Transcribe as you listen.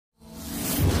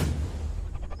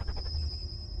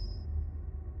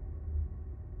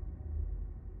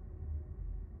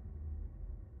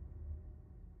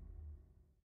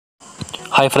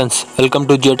Hi friends, welcome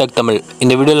to Jio Tamil.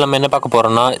 இந்த வீடியோல நம்ம என்ன பார்க்க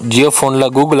போறோம்னா Jio Phoneல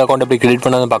Google அக்கவுண்ட் எப்படி கிரியேட்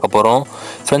பண்ணனும்னு பார்க்க போறோம்.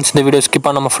 Friends இந்த வீடியோ ஸ்கிப்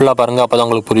பண்ணாம ஃபுல்லா பாருங்க அப்பதான்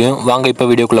உங்களுக்கு புரியும். வாங்க இப்போ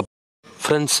வீடியோக்குள்ள.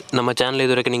 Friends நம்ம சேனலை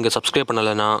இதுவரைக்கும் நீங்க Subscribe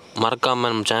பண்ணலனா மறக்காம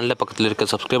நம்ம சேனல்ல பக்கத்துல இருக்க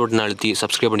Subscribe பட்டனை அழுத்தி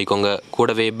Subscribe பண்ணிக்கோங்க.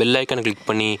 கூடவே பெல் ஐகானை கிளிக்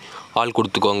பண்ணி ஆல்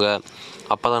கொடுத்துக்கோங்க.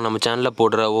 அப்பதான் நம்ம சேனல்ல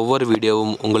போடுற ஒவ்வொரு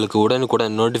வீடியோவும் உங்களுக்கு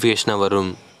உடனுக்குடன் நோட்டிஃபிகேஷனா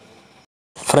வரும்.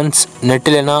 Friends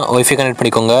நெட்லனா வைஃபை கனெக்ட்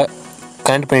பண்ணிக்கோங்க.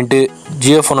 கனெக்ட் பண்ணிட்டு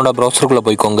Jio Phoneோட browserக்குள்ள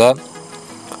போய்க்கோங்க.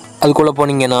 அதுக்குள்ள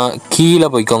போனீங்கன்னா கீழ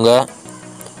போய்க்கோங்க.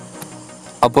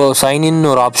 அப்போ சைன் இன்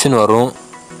ஒரு ஆப்ஷன் வரும்.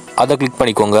 அதை கிளிக்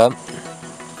பண்ணிக்கோங்க.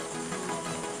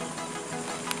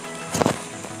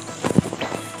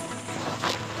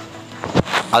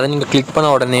 அதை நீங்க கிளிக்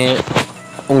பண்ண உடனே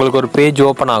உங்களுக்கு ஒரு பேஜ்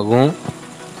ஓபன் ஆகும்.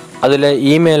 அதுல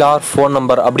இமெயில் ஆர் ஃபோன்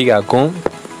நம்பர் அப்படி கேட்கும்.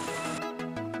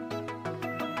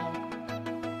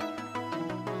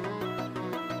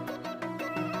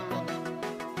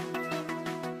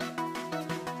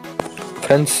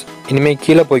 ஃப்ரெண்ட்ஸ் இனிமேல்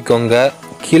கீழே போய்க்கோங்க.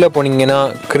 கீழே போனீங்கன்னா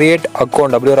கிரியேட்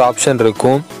அக்கௌண்ட் அப்படி ஒரு ஆப்ஷன்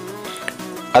இருக்கும்.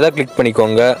 அதை கிளிக்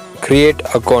பண்ணிக்கோங்க. கிரியேட்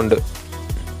அக்கௌண்ட்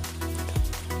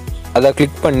அதை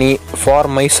கிளிக் பண்ணி ஃபார்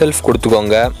மை செல்ஃப்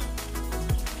கொடுத்துக்கோங்க.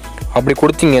 அப்படி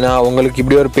கொடுத்தீங்கன்னா உங்களுக்கு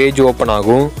இப்படி ஒரு பேஜ் ஓப்பன்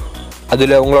ஆகும்.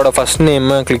 அதில் உங்களோட ஃபர்ஸ்ட்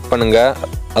நேமை கிளிக் பண்ணுங்கள்,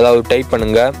 அதாவது டைப்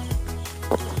பண்ணுங்கள்.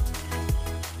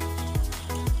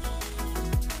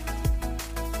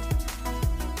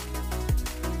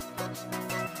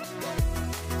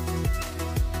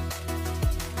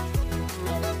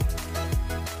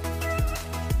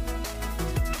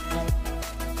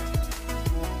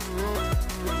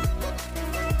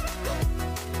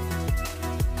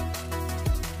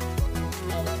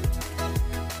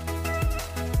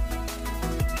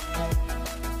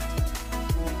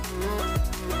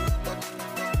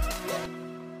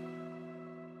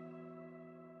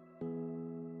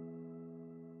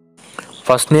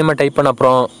 ஃபர்ஸ்ட் நேமை டைப் பண்ண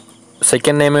அப்புறம்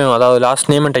செகண்ட் நேமையும் அதாவது லாஸ்ட்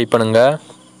நேமை டைப் பண்ணுங்க.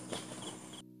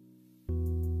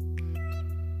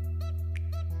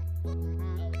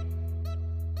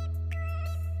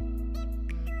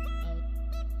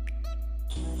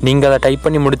 நீங்கள் அதை டைப்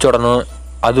பண்ணி முடிச்ச உடனே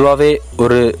அதுவாகவே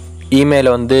ஒரு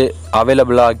இமெயிலை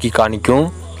அவைலபிளாக ஆக்கி காணிக்கும்.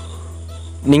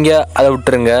 நீங்கள் அதை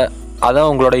விட்டுருங்க. அதான்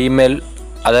உங்களோட இமெயில்.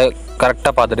 அதை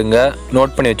கரெக்டாக பார்த்துடுங்க,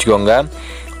 நோட் பண்ணி வச்சுக்கோங்க.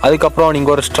 அதுக்கப்புறம்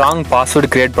நீங்கள் ஒரு ஸ்ட்ராங்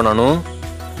பாஸ்வேர்டு க்ரியேட் பண்ணணும்.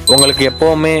 உங்களுக்கு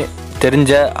எப்போவுமே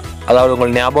தெரிஞ்ச அதாவது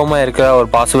உங்களுக்கு ஞாபகமாக இருக்கிற ஒரு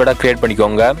பாஸ்வேர்டை க்ரியேட்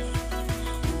பண்ணிக்கோங்க.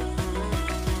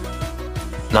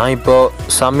 நான் இப்போது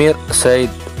சமீர்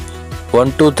சைத்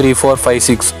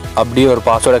 123456 அப்படி ஒரு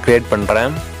பாஸ்வேர்டை க்ரியேட்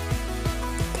பண்ணுறேன்.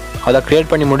 அதை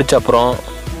க்ரியேட் பண்ணி முடிச்ச அப்புறம்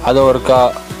அதை ஒருக்கா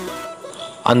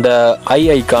அந்த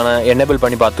ஐக்கானை எனேபிள்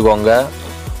பண்ணி பார்த்துக்கோங்க.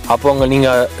 அப்போ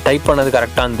நீங்கள் டைப் பண்ணது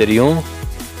கரெக்டானு தெரியும்.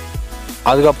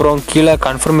 அதுக்கப்புறம் கீழே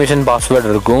கன்ஃபர்மேஷன்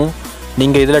பாஸ்வேர்டு இருக்கும்.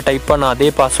 நீங்கள் இதில் டைப் பண்ண அதே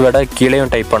பாஸ்வேர்டை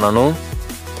கீழேயும் டைப் பண்ணணும்.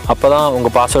 அப்போ தான்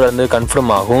உங்கள் பாஸ்வேர்டு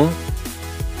கன்ஃபார்ம் ஆகும்.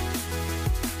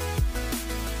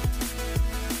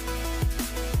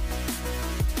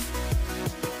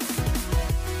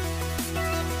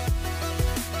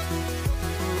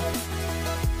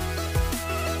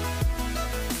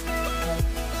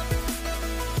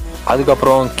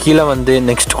 அதுக்கப்புறம் கீழே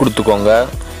நெக்ஸ்ட் கொடுத்துக்கோங்க.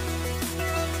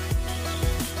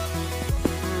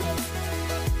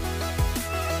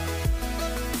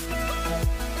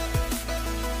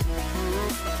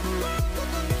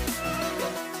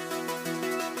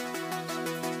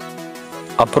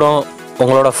 அப்புறம்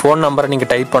உங்களோட ஃபோன் நம்பரை நீங்கள்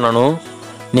டைப் பண்ணணும்.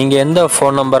 நீங்கள் எந்த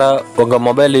ஃபோன் நம்பரை உங்கள்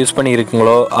மொபைல் யூஸ் பண்ணி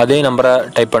இருக்கீங்களோ அதே நம்பரை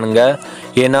டைப் பண்ணுங்கள்.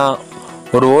 ஏன்னா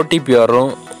ஒரு ஓடிபி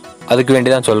வரும், அதுக்கு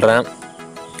வேண்டி தான் சொல்கிறேன்.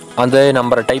 அந்த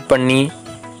நம்பரை டைப் பண்ணி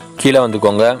கீழே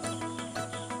வந்துக்கோங்க.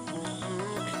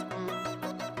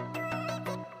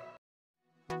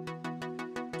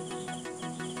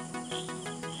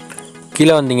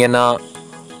 கீழே வந்தீங்கன்னா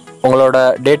உங்களோட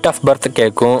டேட் ஆஃப் பர்த்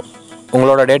கேட்கும்.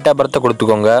 உங்களோட டேட் ஆஃப் பர்த்தை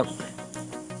கொடுத்துக்கோங்க.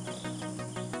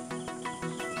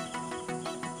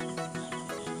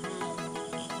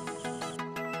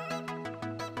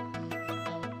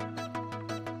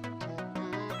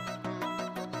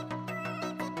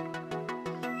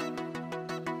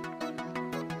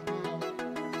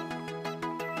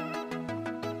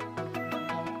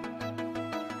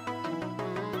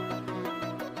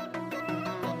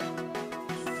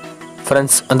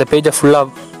 ஃப்ரெண்ட்ஸ் அந்த பேஜை ஃபுல்லாக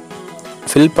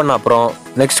ஃபில் பண்ண அப்புறம்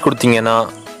நெக்ஸ்ட் கொடுத்தீங்கன்னா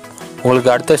உங்களுக்கு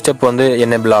அடுத்த ஸ்டெப்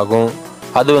எனேபிள் ஆகும்.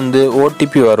 அது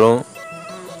ஓடிபி வரும்.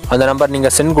 அந்த நம்பர்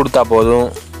நீங்கள் சென்ட் கொடுத்தா போதும்,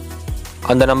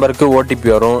 அந்த நம்பருக்கு ஓடிபி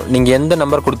வரும். நீங்கள் எந்த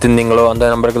நம்பர் கொடுத்துருந்தீங்களோ அந்த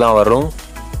நம்பருக்கு தான் வரும்.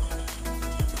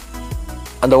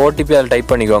 அந்த ஓடிபி அதில்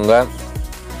டைப் பண்ணிக்கோங்க.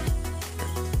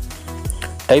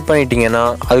 டைப் பண்ணிட்டீங்கன்னா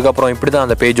அதுக்கப்புறம் இப்படி தான்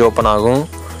அந்த பேஜ் ஓப்பன் ஆகும்.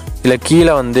 இதில்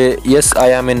கீழே எஸ் ஐ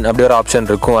ஆம் இன் அப்படி ஒரு ஆப்ஷன்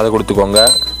இருக்கும், அதை கொடுத்துக்கோங்க.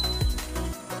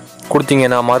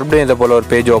 கொடுத்தீங்கன்னா மறுபடியும் இதை போல் ஒரு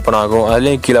பேஜ் ஓப்பன் ஆகும்.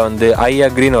 அதுலேயும் கீழே வந்து ஐ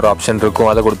அக்ரின்னு ஒரு ஆப்ஷன் இருக்கும்,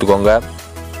 அதை கொடுத்துக்கோங்க.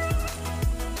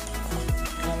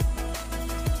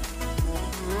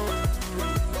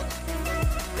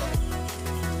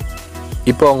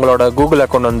 இப்போ உங்களோட கூகுள்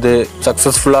அக்கௌண்ட் வந்து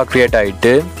சக்ஸஸ்ஃபுல்லாக க்ரியேட்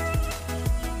ஆகிட்டு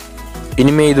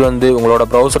இனிமேல் இது வந்து உங்களோட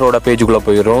ப்ரௌசரோட பேஜுக்குள்ளே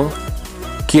போயிடும்.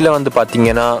 கீழே வந்து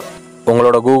பார்த்தீங்கன்னா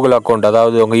உங்களோட கூகுள் அக்கௌண்ட்,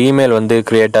 அதாவது உங்கள் இமெயில் வந்து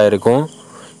க்ரியேட் ஆகிருக்கும்.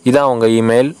 இதான் உங்கள்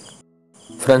இமெயில்.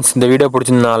 ஃப்ரெண்ட்ஸ், இந்த வீடியோ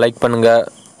பிடிச்சிருந்தா லைக் பண்ணுங்கள்,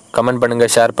 கமெண்ட்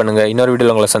பண்ணுங்கள், ஷேர் பண்ணுங்கள். இன்னொரு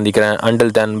வீடியோவில் உங்களை சந்திக்கிறேன்.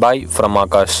 Until then, bye from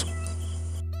Akash.